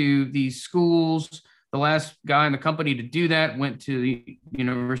off to these schools. The last guy in the company to do that went to the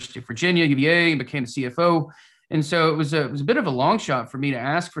University of Virginia, UVA, and became the CFO. And so it was a bit of a long shot for me to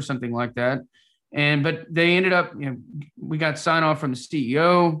ask for something like that. But they ended up, we got sign off from the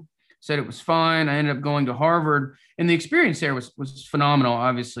CEO, said it was fine. I ended up going to Harvard, and the experience there was phenomenal.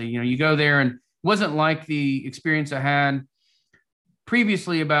 Obviously, you go there, and it wasn't like the experience I had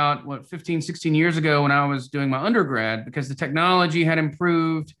previously about 15, 16 years ago when I was doing my undergrad, because the technology had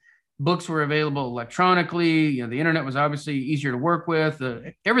improved. Books were available electronically. The internet was obviously easier to work with.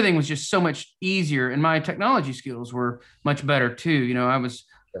 Everything was just so much easier, and my technology skills were much better too. I was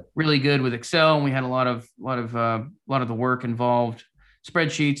really good with Excel, and we had a lot of the work involved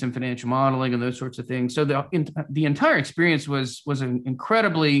spreadsheets and financial modeling and those sorts of things. So the entire experience was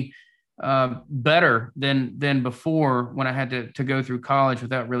incredibly better than before, when I had to go through college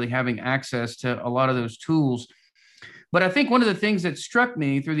without really having access to a lot of those tools. But I think one of the things that struck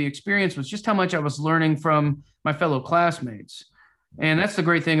me through the experience was just how much I was learning from my fellow classmates. And that's the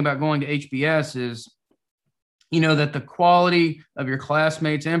great thing about going to HBS is, that the quality of your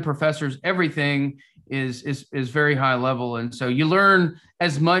classmates and professors, everything is very high level. And so you learn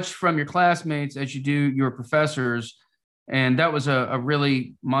as much from your classmates as you do your professors. And that was a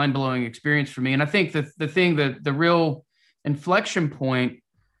really mind-blowing experience for me. And I think the real inflection point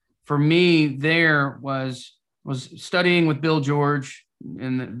for me there was studying with Bill George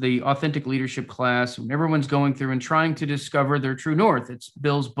in the Authentic Leadership class, when everyone's going through and trying to discover their true north. It's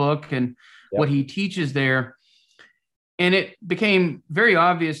Bill's book and what he teaches there. And it became very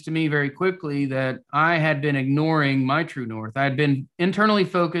obvious to me very quickly that I had been ignoring my true north. I had been internally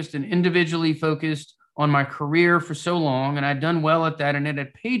focused and individually focused on my career for so long, and I'd done well at that, and it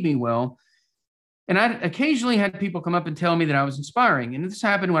had paid me well. And I occasionally had people come up and tell me that I was inspiring. And this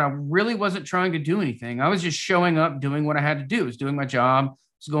happened when I really wasn't trying to do anything. I was just showing up, doing what I had to do. I was doing my job. I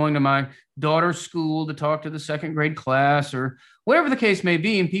was going to my daughter's school to talk to the second grade class or whatever the case may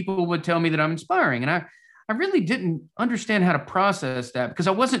be. And people would tell me that I'm inspiring. And I really didn't understand how to process that, because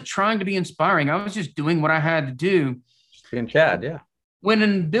I wasn't trying to be inspiring. I was just doing what I had to do. Being Chad, yeah. When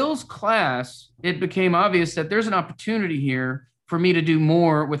in Bill's class, it became obvious that there's an opportunity here for me to do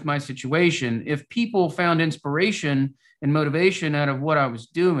more with my situation. If people found inspiration and motivation out of what I was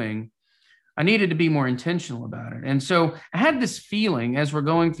doing, I needed to be more intentional about it. And so I had this feeling as we're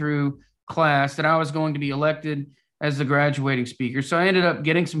going through class that I was going to be elected as the graduating speaker. So I ended up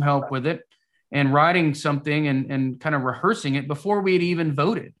getting some help with it and writing something and kind of rehearsing it before we had even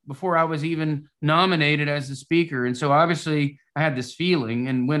voted, before I was even nominated as the speaker. And so obviously I had this feeling,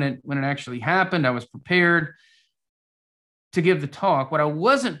 and when it actually happened, I was prepared to give the talk. What I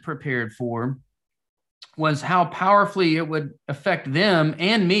wasn't prepared for was how powerfully it would affect them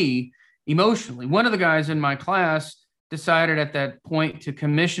and me emotionally. One of the guys in my class decided at that point to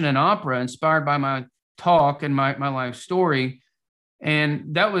commission an opera inspired by my talk and my life story.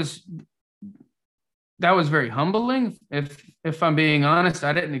 And that was very humbling. If I'm being honest,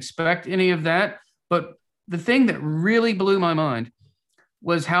 I didn't expect any of that. But the thing that really blew my mind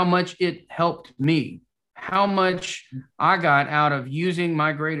was how much it helped me, how much I got out of using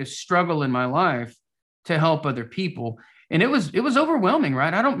my greatest struggle in my life to help other people. And it was overwhelming,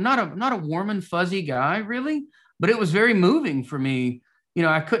 right? Not a warm and fuzzy guy, really, but it was very moving for me.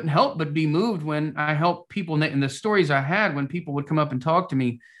 I couldn't help but be moved when I helped people, in the stories I had, when people would come up and talk to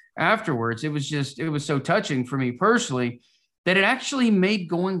me, afterwards, it was so touching for me personally that it actually made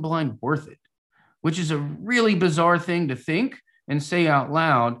going blind worth it, which is a really bizarre thing to think and say out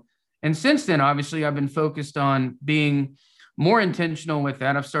loud. And since then, obviously, I've been focused on being more intentional with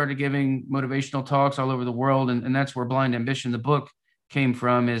that. I've started giving motivational talks all over the world. And that's where Blind Ambition, the book, came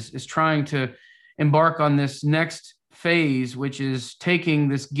from, is trying to embark on this next phase, which is taking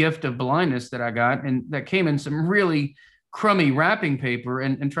this gift of blindness that I got and that came in some really crummy wrapping paper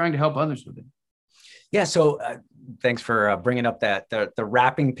and trying to help others with it. Yeah. So thanks for bringing up the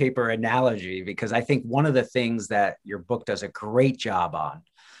wrapping paper analogy, because I think one of the things that your book does a great job on,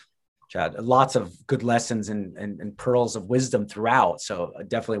 Chad, lots of good lessons and pearls of wisdom throughout. So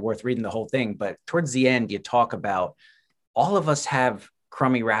definitely worth reading the whole thing. But towards the end, you talk about all of us have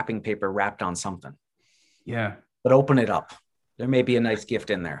crummy wrapping paper wrapped on something. Yeah. But open it up. There may be a nice gift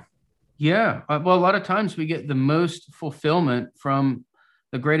in there. Yeah. Well, a lot of times we get the most fulfillment from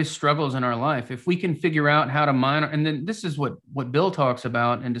the greatest struggles in our life. If we can figure out how to mine, and then this is what Bill talks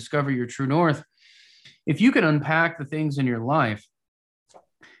about and Discover Your True North. If you can unpack the things in your life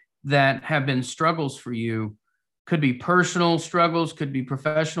that have been struggles for you, could be personal struggles, could be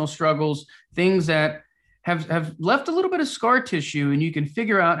professional struggles, things that have left a little bit of scar tissue, and you can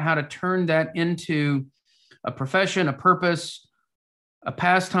figure out how to turn that into a profession, a purpose, a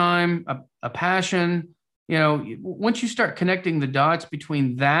pastime, a passion. You know, once you start connecting the dots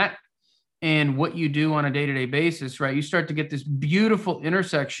between that and what you do on a day-to-day basis, right, you start to get this beautiful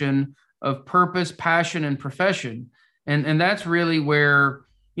intersection of purpose, passion, and profession. And that's really where,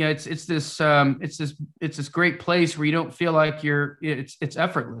 you know, it's this great place where you don't feel like it's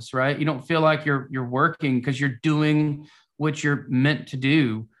effortless, right? You don't feel like you're working because you're doing what you're meant to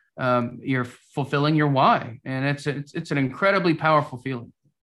do. You're fulfilling your why. And it's an incredibly powerful feeling.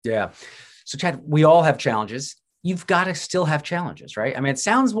 Yeah. So Chad, we all have challenges. You've got to still have challenges, right? I mean, it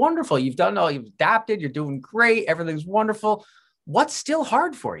sounds wonderful. You've adapted, you're doing great. Everything's wonderful. What's still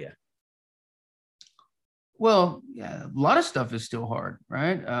hard for you? Well, yeah, a lot of stuff is still hard,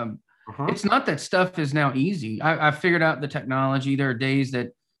 right? It's not that stuff is now easy. I figured out the technology. There are days that,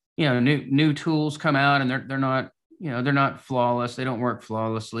 you know, new tools come out and they're not, you know, they're not flawless. They don't work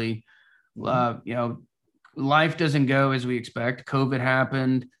flawlessly. You know, life doesn't go as we expect. COVID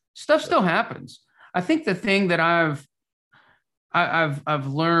happened. Stuff still happens. I think the thing that I've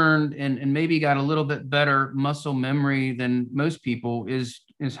learned and maybe got a little bit better muscle memory than most people is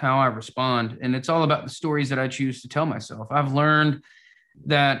how I respond. And it's all about the stories that I choose to tell myself. I've learned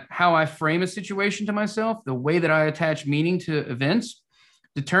that how I frame a situation to myself, the way that I attach meaning to events,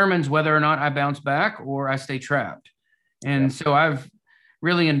 determines whether or not I bounce back or I stay trapped. And so I've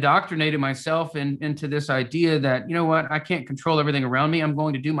really indoctrinated myself into this idea that, you know what, I can't control everything around me. I'm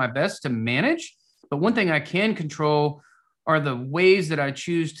going to do my best to manage. But one thing I can control are the ways that I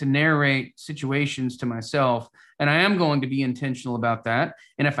choose to narrate situations to myself. And I am going to be intentional about that.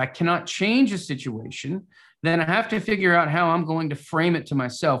 And if I cannot change a situation, then I have to figure out how I'm going to frame it to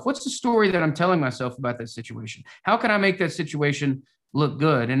myself. What's the story that I'm telling myself about that situation? How can I make that situation look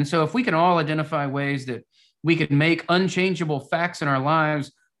good? And so if we can all identify ways that we can make unchangeable facts in our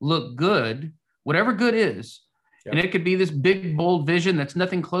lives look good, whatever good is, and it could be this big, bold vision that's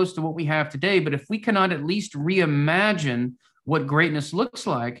nothing close to what we have today. But if we cannot at least reimagine what greatness looks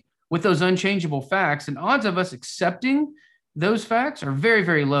like with those unchangeable facts, and odds of us accepting those facts are very,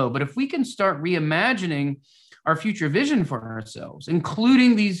 very low. But if we can start reimagining our future vision for ourselves,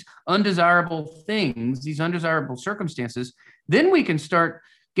 including these undesirable things, these undesirable circumstances, then we can start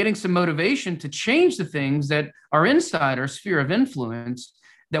getting some motivation to change the things that are inside our sphere of influence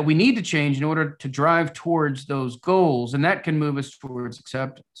that we need to change in order to drive towards those goals. And that can move us towards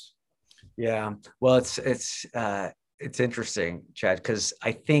acceptance. Yeah. Well, it's interesting, Chad, because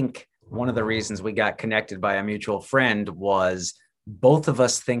I think one of the reasons we got connected by a mutual friend was both of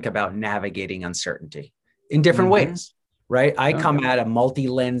us think about navigating uncertainty in different ways, right? I come at a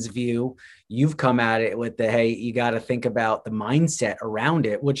multi-lens view. You've come at it with hey, you got to think about the mindset around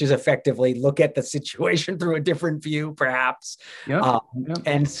it, which is effectively look at the situation through a different view, perhaps.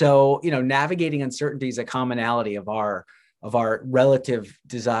 And so, you know, navigating uncertainty is a commonality of our relative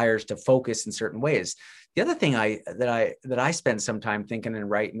desires to focus in certain ways. The other thing that I spend some time thinking and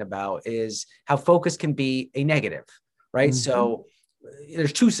writing about is how focus can be a negative, right? So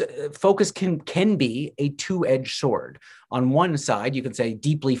there's focus can be a two-edged sword. On one side, you can say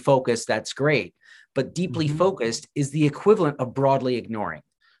deeply focused, that's great, but deeply focused is the equivalent of broadly ignoring,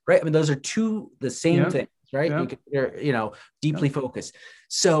 right? I mean, those are the same things, right? You know, deeply focused.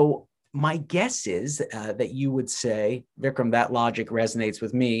 So my guess is that you would say, Vikram, that logic resonates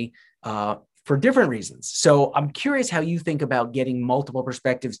with me. for different reasons. So I'm curious how you think about getting multiple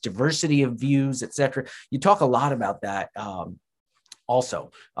perspectives, diversity of views, et cetera. You talk a lot about that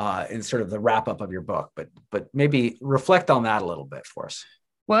also in sort of the wrap up of your book, but maybe reflect on that a little bit for us.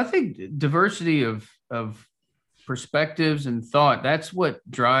 Well, I think diversity of perspectives and thought, that's what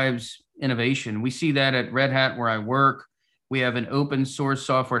drives innovation. We see that at Red Hat where I work. We have an open source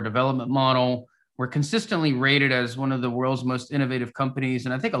software development model. We're consistently rated as one of the world's most innovative companies.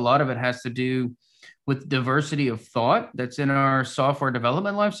 And I think a lot of it has to do with diversity of thought that's in our software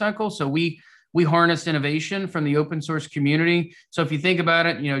development lifecycle. So we harness innovation from the open source community. So if you think about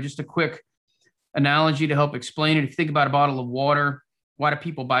it, just a quick analogy to help explain it. If you think about a bottle of water, why do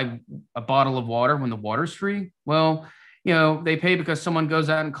people buy a bottle of water when the water's free? Well, they pay because someone goes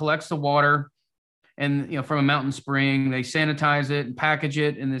out and collects the water and, from a mountain spring, they sanitize it and package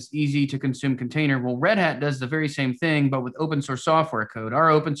it in this easy to consume container. Well, Red Hat does the very same thing, but with open source software code. Our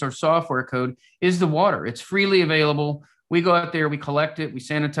open source software code is the water. It's freely available. We go out there, we collect it, we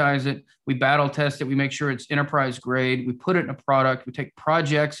sanitize it, we battle test it, we make sure it's enterprise grade, we put it in a product, we take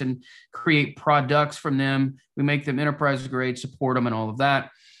projects and create products from them, we make them enterprise grade, support them and all of that.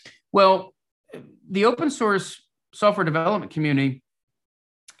 Well, the open source software development community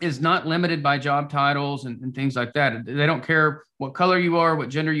is not limited by job titles and things like that. They don't care what color you are, what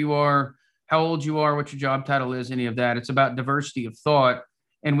gender you are, how old you are, what your job title is, any of that. It's about diversity of thought.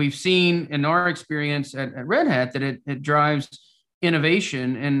 And we've seen in our experience at Red Hat that it drives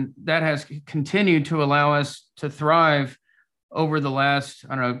innovation, and that has continued to allow us to thrive over the last,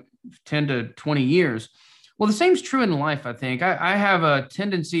 10 to 20 years. Well, the same is true in life, I think. I have a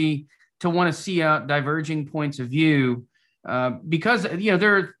tendency to want to see out diverging points of view because,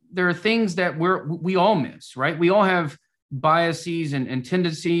 there are things that we all miss, right? We all have biases and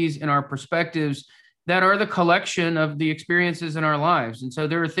tendencies in our perspectives that are the collection of the experiences in our lives. And so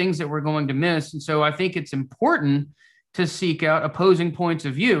there are things that we're going to miss. And so I think it's important to seek out opposing points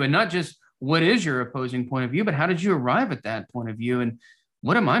of view, and not just what is your opposing point of view, but how did you arrive at that point of view? And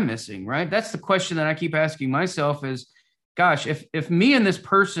what am I missing, right? That's the question that I keep asking myself is, gosh, if me and this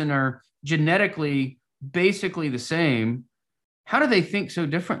person are genetically basically the same, how do they think so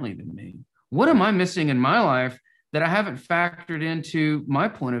differently than me? What am I missing in my life that I haven't factored into my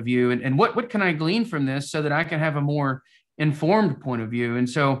point of view? And what can I glean from this so that I can have a more informed point of view? And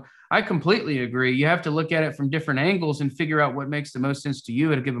so I completely agree. You have to look at it from different angles and figure out what makes the most sense to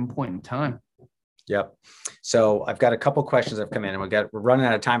you at a given point in time. Yep. So I've got a couple of questions that have come in, and we're running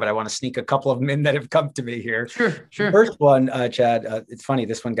out of time, but I want to sneak a couple of them in that have come to me here. Sure. The first one, Chad, it's funny.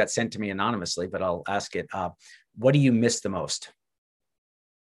 This one got sent to me anonymously, but I'll ask it. What do you miss the most?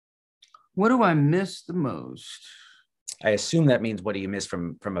 What do I miss the most? I assume that means what do you miss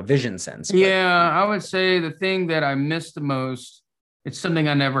from a vision sense? But yeah, I would say the thing that I miss the most, it's something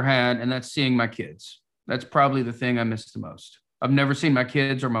I never had, and that's seeing my kids. That's probably the thing I miss the most. I've never seen my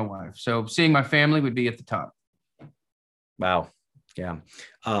kids or my wife. So seeing my family would be at the top. Wow. Yeah.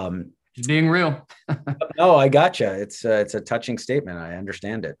 Just being real. No, I gotcha. It's a touching statement. I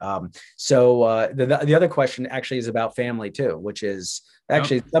understand it. So the other question actually is about family too, which is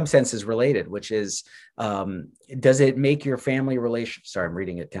actually in some senses related, which is, does it make your family relation? Sorry, I'm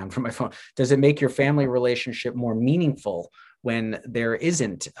reading it down from my phone. Does it make your family relationship more meaningful when there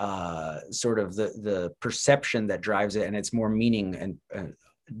isn't sort of the perception that drives it, and it's more meaning and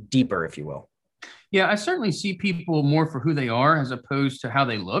deeper, if you will? Yeah, I certainly see people more for who they are as opposed to how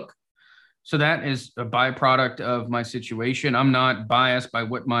they look. So that is a byproduct of my situation. I'm not biased by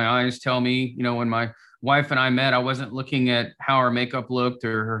what my eyes tell me. When my wife and I met, I wasn't looking at how her makeup looked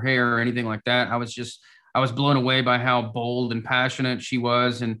or her hair or anything like that. I was blown away by how bold and passionate she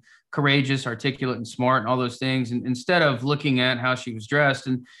was, and courageous, articulate, and smart, and all those things. And instead of looking at how she was dressed,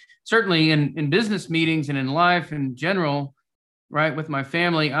 and certainly in business meetings and in life in general, right, with my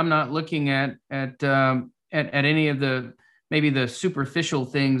family, I'm not looking at any of the maybe the superficial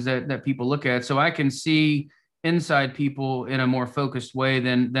things that people look at. So I can see inside people in a more focused way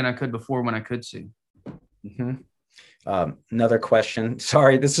than I could before when I could see. Mm-hmm. Another question.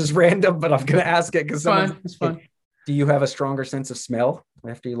 Sorry, this is random, but I'm going to ask it because it's fine. Do you have a stronger sense of smell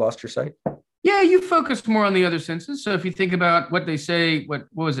after you lost your sight? Yeah, you focus more on the other senses. So if you think about what they say, what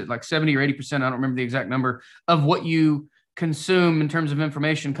was it, like 70 or 80%, I don't remember the exact number, of what you consume in terms of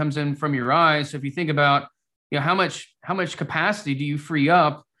information comes in from your eyes. So if you think about, how much capacity do you free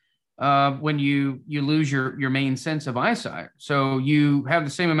up when you lose your main sense of eyesight? So you have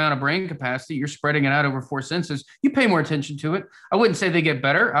the same amount of brain capacity, you're spreading it out over 4 senses. You pay more attention to it. I wouldn't say they get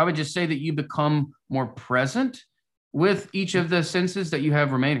better. I would just say that you become more present with each of the senses that you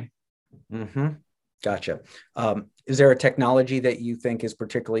have remaining. Mm-hmm. Gotcha. Is there a technology that you think is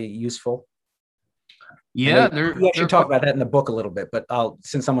particularly useful Yeah, you actually talk about that in the book a little bit, but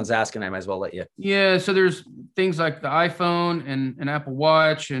since someone's asking, I might as well let you. Yeah, so there's things like the iPhone and Apple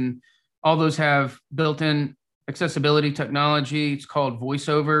Watch, and all those have built-in accessibility technology. It's called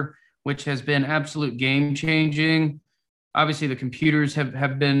VoiceOver, which has been absolute game changing. Obviously, the computers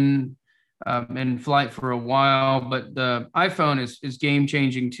have been in flight for a while, but the iPhone is game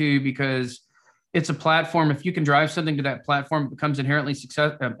changing too, because it's a platform. If you can drive something to that platform, it becomes inherently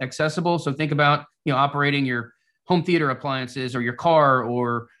accessible. So think about, operating your home theater appliances or your car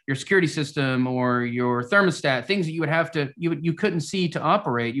or your security system or your thermostat, things that you would have to, you couldn't see to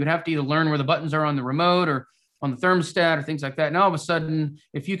operate. You would have to either learn where the buttons are on the remote or on the thermostat or things like that. Now, all of a sudden,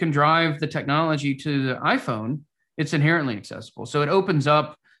 if you can drive the technology to the iPhone, it's inherently accessible. So it opens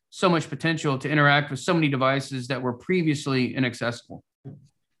up so much potential to interact with so many devices that were previously inaccessible.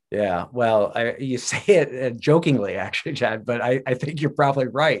 Yeah, well, you say it jokingly, actually, Chad, but I think you're probably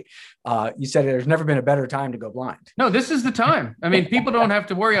right. You said there's never been a better time to go blind. No, this is the time. I mean, people don't have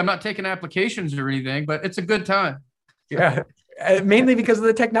to worry. I'm not taking applications or anything, but it's a good time. Yeah, mainly because of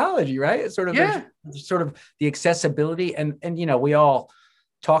the technology, right? It's sort of the accessibility, and we all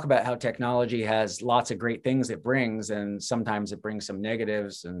talk about how technology has lots of great things it brings, and sometimes it brings some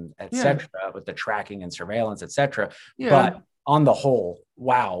negatives and et cetera, with the tracking and surveillance, et cetera. Yeah. But on the whole,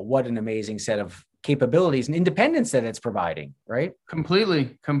 wow, what an amazing set of capabilities and independence that it's providing, right?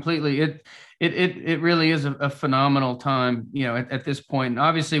 Completely. It really is a phenomenal time, at this point. And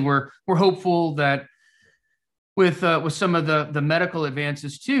obviously we're hopeful that with some of the medical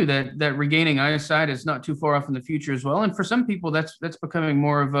advances too, that regaining eyesight is not too far off in the future as well. And for some people, that's becoming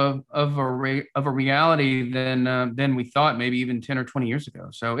more of a reality than we thought, maybe even 10 or 20 years ago.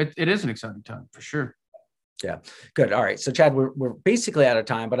 So it is an exciting time for sure. Yeah, good. All right. So Chad, we're basically out of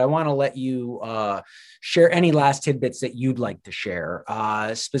time, but I want to let you share any last tidbits that you'd like to share.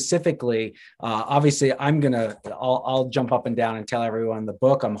 Specifically, obviously, I'll jump up and down and tell everyone the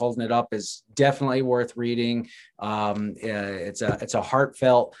book. I'm holding it up is definitely worth reading. It's a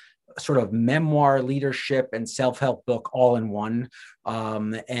heartfelt sort of memoir, leadership, and self-help book all in one.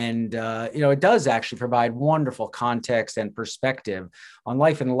 It does actually provide wonderful context and perspective on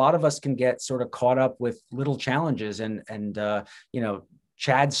life. And a lot of us can get sort of caught up with little challenges and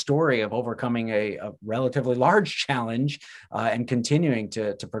Chad's story of overcoming a relatively large challenge and continuing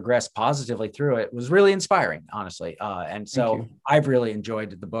to progress positively through it was really inspiring, honestly. And so I've really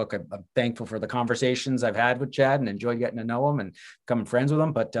enjoyed the book. I'm thankful for the conversations I've had with Chad and enjoyed getting to know him and becoming friends with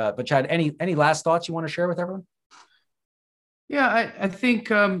him. But Chad, any last thoughts you want to share with everyone? Yeah, I think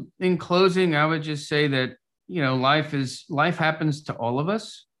in closing, I would just say that, life happens to all of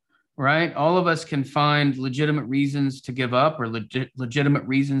us. Right? All of us can find legitimate reasons to give up or legitimate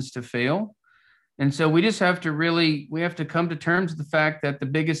reasons to fail. And so we just have to come to terms with the fact that the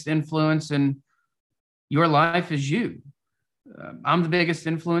biggest influence in your life is you. I'm the biggest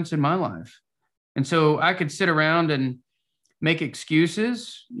influence in my life. And so I could sit around and make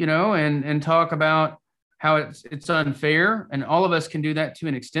excuses, and talk about how it's unfair. And all of us can do that to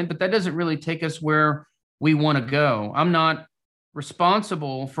an extent, but that doesn't really take us where we want to go. I'm not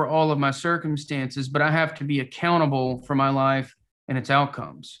responsible for all of my circumstances, but I have to be accountable for my life and its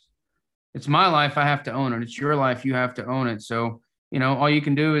outcomes. It's my life. I have to own it. It's your life. You have to own it. So, all you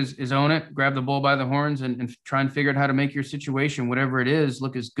can do is own it, grab the bull by the horns and try and figure out how to make your situation, whatever it is,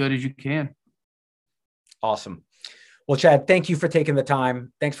 look as good as you can. Awesome. Well, Chad, thank you for taking the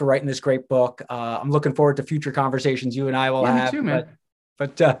time. Thanks for writing this great book. I'm looking forward to future conversations you and I will have. Me too, man.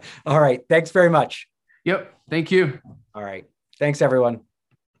 But all right. Thanks very much. Yep. Thank you. All right. Thanks, everyone.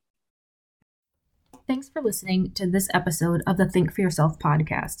 Thanks for listening to this episode of the Think for Yourself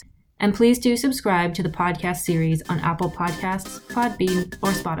podcast. And please do subscribe to the podcast series on Apple Podcasts, Podbean, or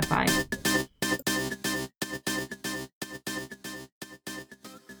Spotify.